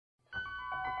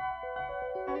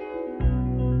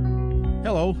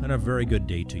Hello, and a very good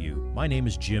day to you. My name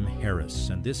is Jim Harris,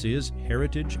 and this is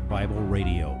Heritage Bible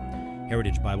Radio.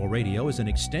 Heritage Bible Radio is an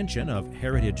extension of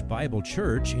Heritage Bible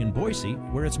Church in Boise,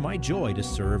 where it's my joy to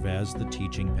serve as the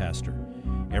teaching pastor.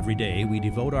 Every day, we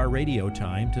devote our radio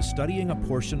time to studying a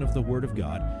portion of the Word of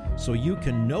God so you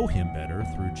can know Him better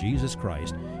through Jesus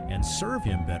Christ and serve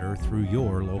Him better through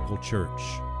your local church.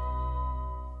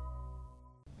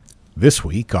 This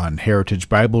week on Heritage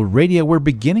Bible Radio, we're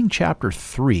beginning Chapter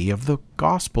 3 of the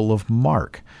Gospel of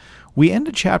Mark. We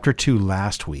ended Chapter 2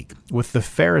 last week with the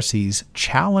Pharisees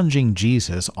challenging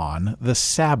Jesus on the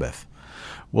Sabbath.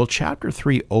 Well, Chapter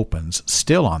 3 opens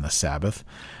still on the Sabbath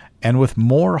and with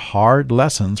more hard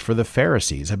lessons for the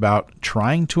Pharisees about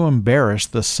trying to embarrass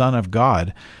the Son of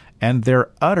God and their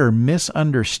utter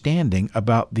misunderstanding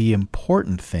about the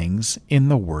important things in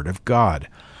the Word of God.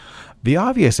 The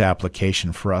obvious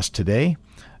application for us today,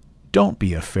 don't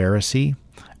be a Pharisee,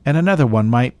 and another one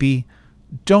might be,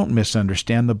 don't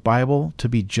misunderstand the Bible to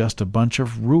be just a bunch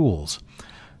of rules.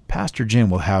 Pastor Jim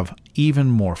will have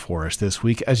even more for us this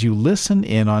week as you listen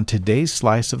in on today's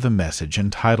slice of the message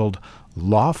entitled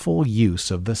Lawful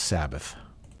Use of the Sabbath.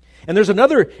 And there's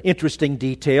another interesting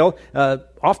detail.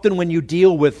 Often when you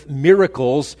deal with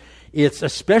miracles, it's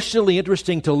especially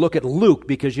interesting to look at Luke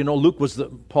because, Luke was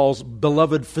Paul's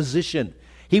beloved physician.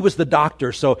 He was the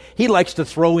doctor, so he likes to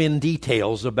throw in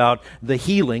details about the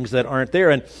healings that aren't there.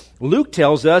 And Luke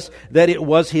tells us that it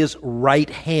was his right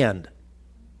hand.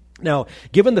 Now,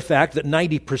 given the fact that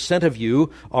 90% of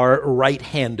you are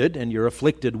right-handed and you're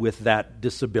afflicted with that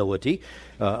disability,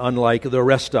 unlike the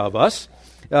rest of us,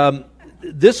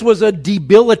 this was a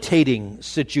debilitating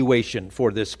situation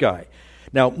for this guy.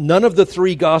 Now, none of the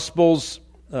three Gospels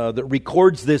that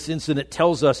records this incident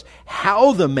tells us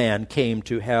how the man came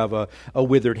to have a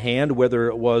withered hand, whether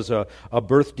it was a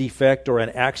birth defect or an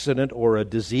accident or a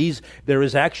disease. There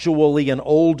is actually an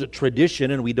old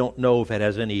tradition, and we don't know if it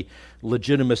has any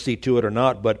legitimacy to it or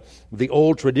not, but the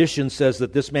old tradition says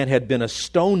that this man had been a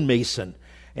stonemason,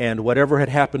 and whatever had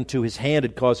happened to his hand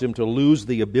had caused him to lose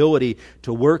the ability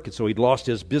to work, and so he'd lost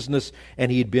his business,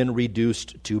 and he'd been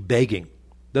reduced to begging.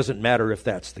 Doesn't matter if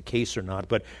that's the case or not,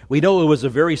 but we know it was a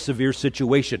very severe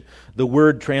situation. The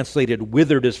word translated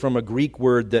withered is from a Greek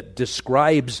word that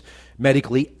describes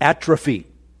medically atrophy.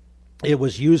 It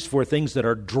was used for things that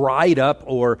are dried up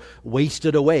or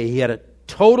wasted away. He had a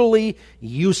totally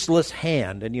useless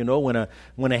hand, and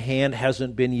when a hand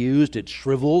hasn't been used, it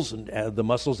shrivels and the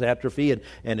muscles atrophy,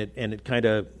 and it kind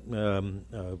of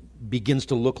begins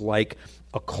to look like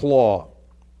a claw.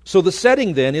 So the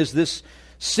setting then is this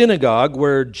synagogue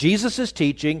where Jesus is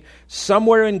teaching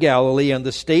somewhere in Galilee, and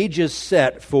the stage is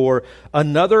set for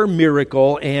another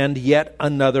miracle and yet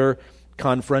another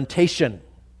confrontation.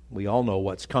 We all know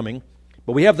what's coming,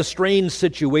 but we have the strange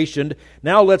situation.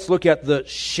 Now let's look at the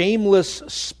shameless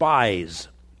spies.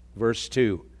 Verse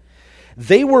 2.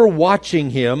 They were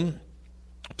watching him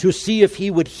to see if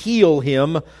he would heal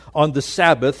him on the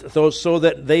Sabbath so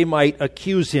that they might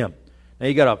accuse him. Now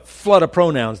you got a flood of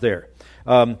pronouns there.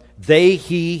 They,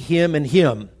 he, him, and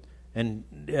him. And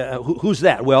who's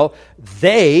that? Well,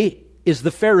 they is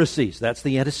the Pharisees. That's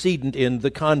the antecedent in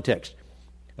the context.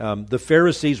 The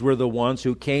Pharisees were the ones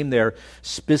who came there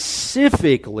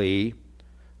specifically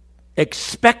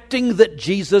expecting that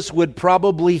Jesus would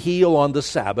probably heal on the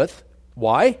Sabbath.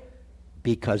 Why?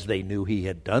 Because they knew he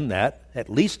had done that, at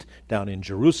least down in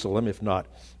Jerusalem, if not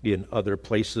in other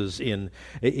places in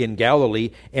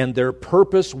Galilee, and their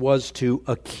purpose was to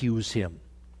accuse him.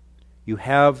 You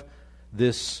have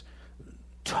this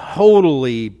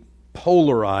totally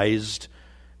polarized,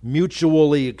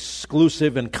 mutually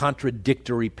exclusive and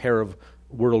contradictory pair of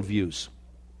worldviews.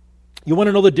 You want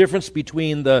to know the difference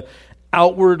between the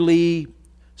outwardly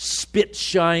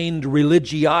spit-shined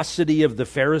religiosity of the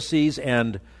Pharisees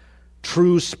and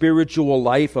true spiritual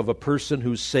life of a person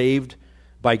who's saved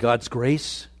by God's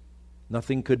grace?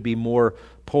 Nothing could be more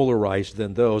polarized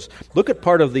than those. Look at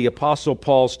part of the Apostle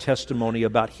Paul's testimony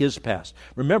about his past.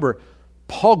 Remember,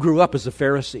 Paul grew up as a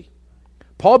Pharisee.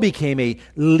 Paul became a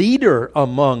leader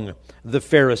among the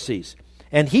Pharisees.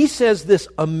 And he says this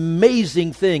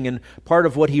amazing thing in part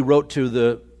of what he wrote to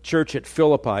the church at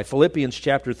Philippi, Philippians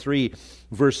chapter 3,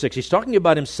 verse 6. He's talking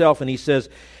about himself, and he says,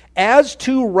 "As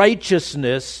to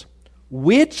righteousness,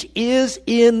 which is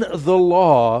in the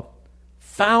law,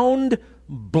 found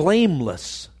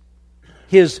blameless."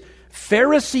 His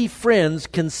Pharisee friends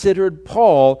considered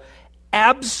Paul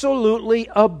absolutely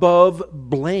above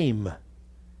blame.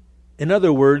 In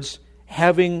other words,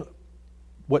 having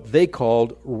what they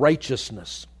called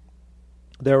righteousness.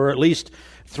 There were at least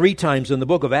 3 times in the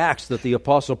book of Acts that the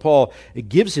Apostle Paul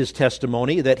gives his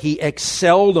testimony that he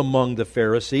excelled among the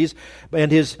Pharisees.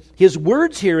 And his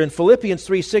words here in Philippians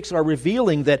 3:6 are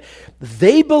revealing that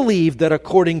they believed that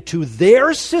according to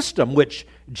their system, which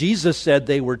Jesus said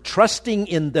they were trusting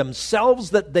in themselves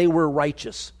that they were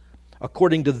righteous.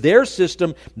 According to their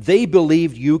system, they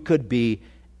believed you could be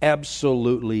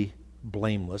absolutely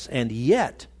blameless. And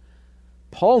yet,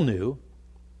 Paul knew,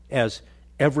 as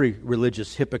every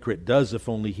religious hypocrite does if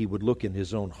only he would look in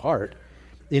his own heart,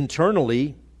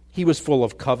 internally he was full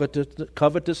of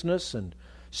covetousness and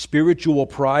spiritual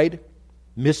pride,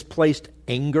 misplaced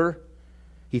anger.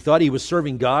 He thought he was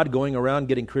serving God, going around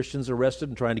getting Christians arrested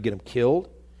and trying to get them killed.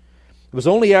 It was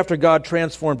only after God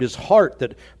transformed his heart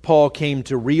that Paul came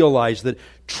to realize that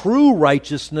true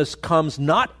righteousness comes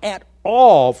not at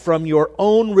all from your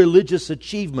own religious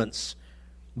achievements,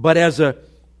 but as a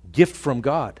gift from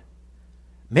God.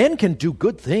 Man can do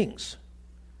good things.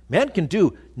 Man can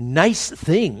do nice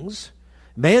things.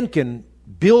 Man can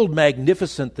build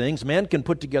magnificent things. Man can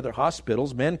put together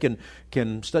hospitals. Man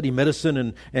can study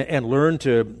medicine and learn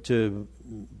to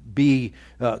be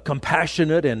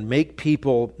compassionate and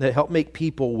help make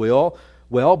people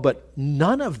well, but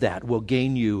none of that will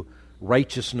gain you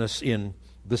righteousness in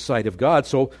the sight of God.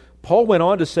 So Paul went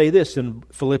on to say this in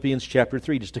Philippians chapter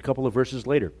 3, just a couple of verses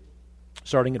later,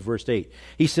 starting at verse 8.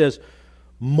 He says,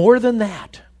 "More than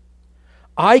that,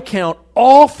 I count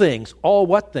all things," all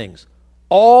what things?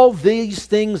 All these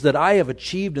things that I have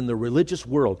achieved in the religious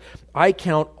world, I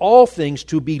count all things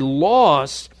to be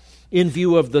lost in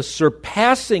view of the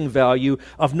surpassing value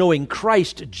of knowing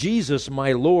Christ Jesus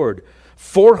my Lord,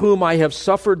 for whom I have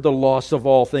suffered the loss of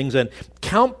all things, and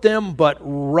count them but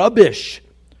rubbish,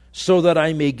 so that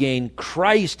I may gain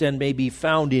Christ and may be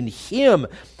found in Him,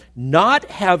 not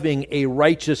having a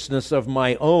righteousness of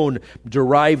my own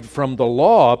derived from the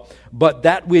law, but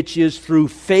that which is through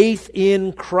faith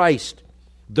in Christ,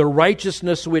 the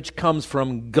righteousness which comes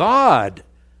from God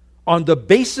on the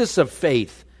basis of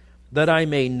faith, that I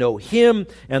may know Him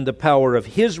and the power of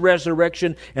His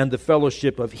resurrection and the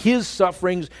fellowship of His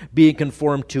sufferings, being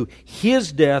conformed to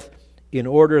His death, in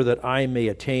order that I may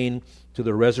attain to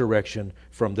the resurrection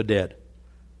from the dead.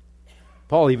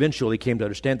 Paul eventually came to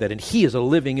understand that, and he is a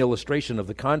living illustration of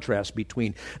the contrast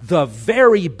between the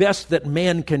very best that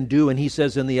man can do, and he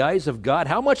says, in the eyes of God,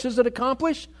 how much does it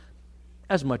accomplish?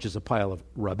 As much as a pile of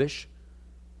rubbish.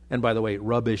 And by the way,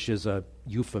 rubbish is a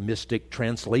euphemistic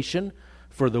translation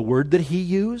for the word that he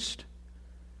used.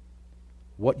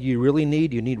 What you really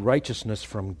need, you need righteousness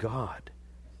from God.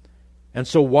 And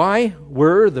so why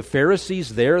were the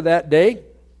Pharisees there that day?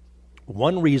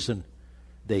 One reason: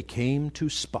 they came to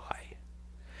spy.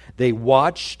 They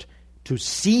watched to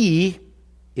see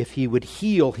if he would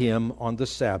heal him on the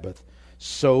Sabbath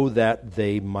so that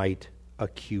they might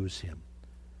accuse him.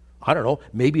 I don't know,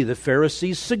 maybe the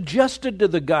Pharisees suggested to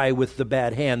the guy with the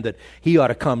bad hand that he ought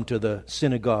to come to the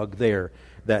synagogue there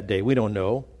that day. We don't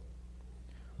know.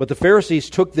 But the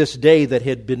Pharisees took this day that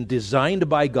had been designed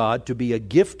by God to be a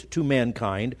gift to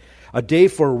mankind, a day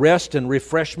for rest and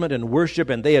refreshment and worship,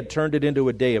 and they had turned it into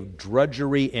a day of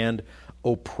drudgery and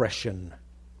oppression.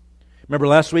 Remember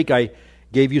last week I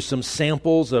gave you some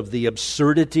samples of the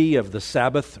absurdity of the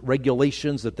Sabbath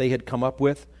regulations that they had come up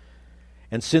with.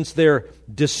 And since their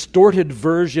distorted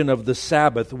version of the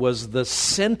Sabbath was the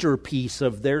centerpiece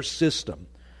of their system,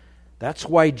 that's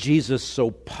why Jesus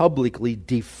so publicly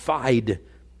defied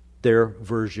their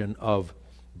version of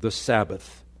the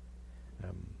Sabbath.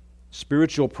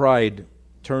 Spiritual pride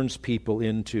turns people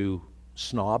into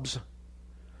snobs,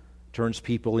 turns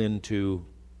people into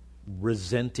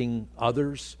resenting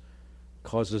others,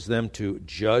 causes them to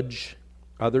judge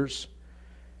others.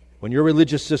 When your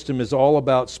religious system is all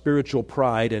about spiritual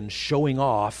pride and showing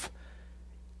off,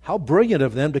 how brilliant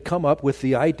of them to come up with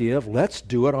the idea of let's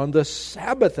do it on the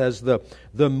Sabbath as the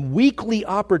weekly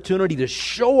opportunity to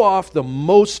show off the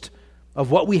most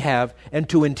of what we have and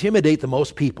to intimidate the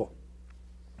most people,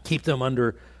 keep them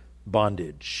under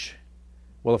bondage.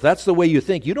 Well, if that's the way you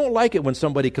think, you don't like it when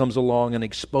somebody comes along and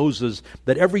exposes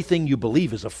that everything you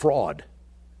believe is a fraud.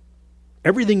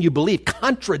 Everything you believe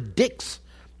contradicts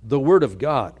the Word of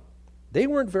God. They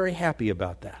weren't very happy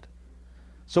about that.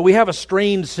 So we have a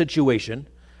strange situation.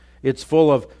 It's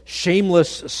full of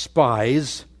shameless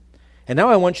spies. And now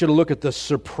I want you to look at the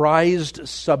surprised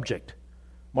subject.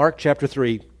 Mark chapter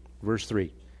 3, verse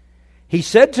 3. He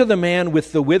said to the man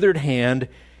with the withered hand,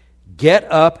 "Get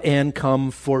up and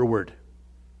come forward."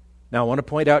 Now I want to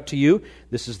point out to you,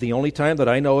 this is the only time that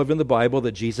I know of in the Bible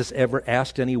that Jesus ever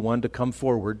asked anyone to come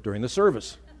forward during the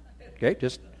service. Okay,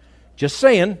 just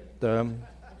saying.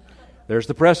 There's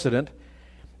the precedent.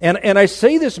 And I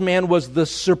say this man was the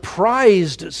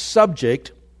surprised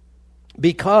subject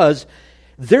because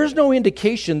there's no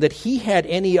indication that he had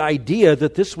any idea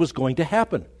that this was going to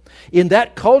happen. In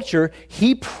that culture,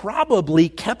 he probably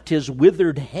kept his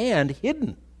withered hand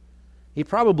hidden. He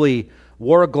probably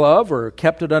wore a glove or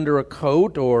kept it under a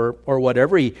coat or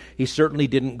whatever. He certainly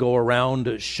didn't go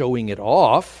around showing it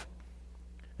off.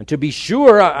 And to be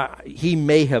sure, he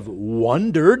may have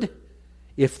wondered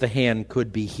if the hand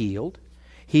could be healed.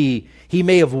 He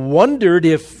may have wondered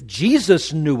if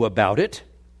Jesus knew about it.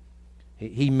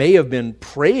 He may have been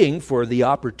praying for the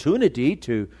opportunity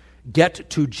to get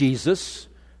to Jesus,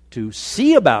 to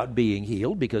see about being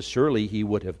healed, because surely he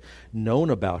would have known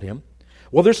about him.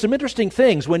 Well, there's some interesting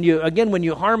things. When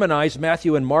you harmonize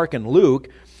Matthew and Mark and Luke,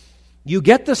 you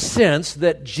get the sense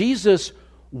that Jesus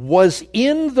was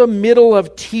in the middle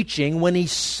of teaching when he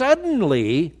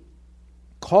suddenly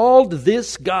called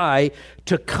this guy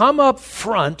to come up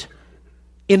front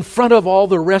in front of all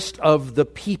the rest of the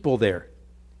people there.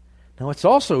 Now, it's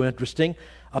also interesting.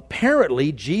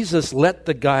 Apparently, Jesus let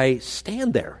the guy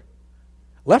stand there,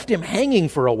 left him hanging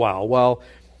for a while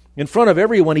in front of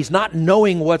everyone, he's not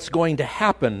knowing what's going to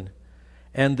happen.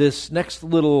 And this next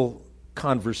little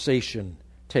conversation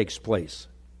takes place.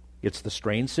 It's the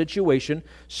strained situation,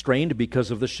 strained because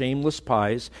of the shameless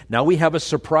pies. Now we have a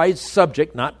surprised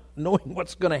subject, not knowing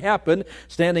what's going to happen,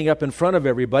 standing up in front of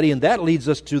everybody. And that leads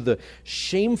us to the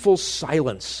shameful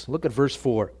silence. Look at verse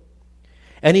 4.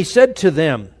 And he said to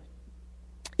them,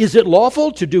 "Is it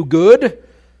lawful to do good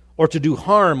or to do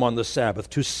harm on the Sabbath,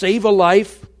 to save a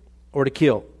life or to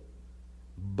kill?"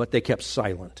 But they kept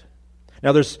silent.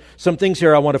 Now there's some things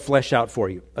here I want to flesh out for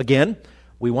you. Again,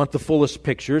 we want the fullest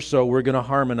picture, so we're going to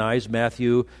harmonize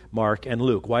Matthew, Mark, and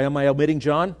Luke. Why am I omitting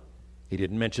John? He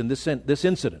didn't mention this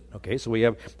incident. Okay, so we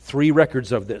have 3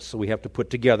 records of this, so we have to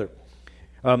put together.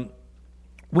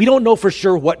 We don't know for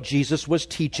sure what Jesus was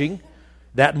teaching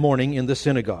that morning in the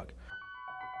synagogue.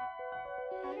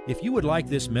 If you would like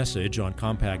this message on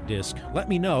compact disc, let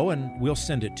me know and we'll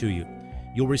send it to you.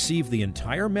 You'll receive the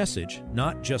entire message,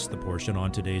 not just the portion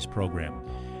on today's program.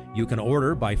 You can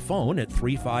order by phone at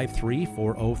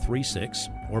 353-4036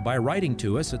 or by writing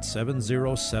to us at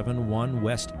 7071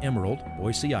 West Emerald,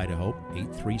 Boise, Idaho,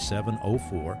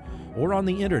 83704, or on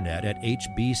the internet at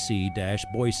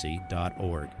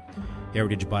hbc-boise.org.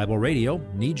 Heritage Bible Radio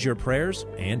needs your prayers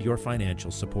and your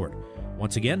financial support.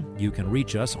 Once again, you can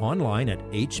reach us online at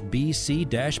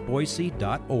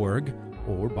hbc-boise.org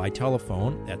or by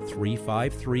telephone at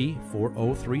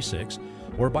 353-4036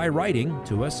 or by writing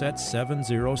to us at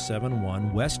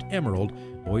 7071 West Emerald,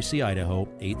 Boise, Idaho,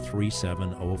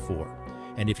 83704.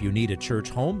 And if you need a church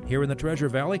home here in the Treasure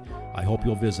Valley, I hope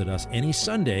you'll visit us any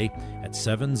Sunday at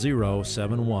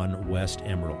 7071 West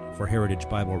Emerald. For Heritage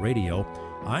Bible Radio,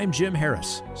 I'm Jim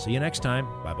Harris. See you next time.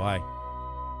 Bye-bye.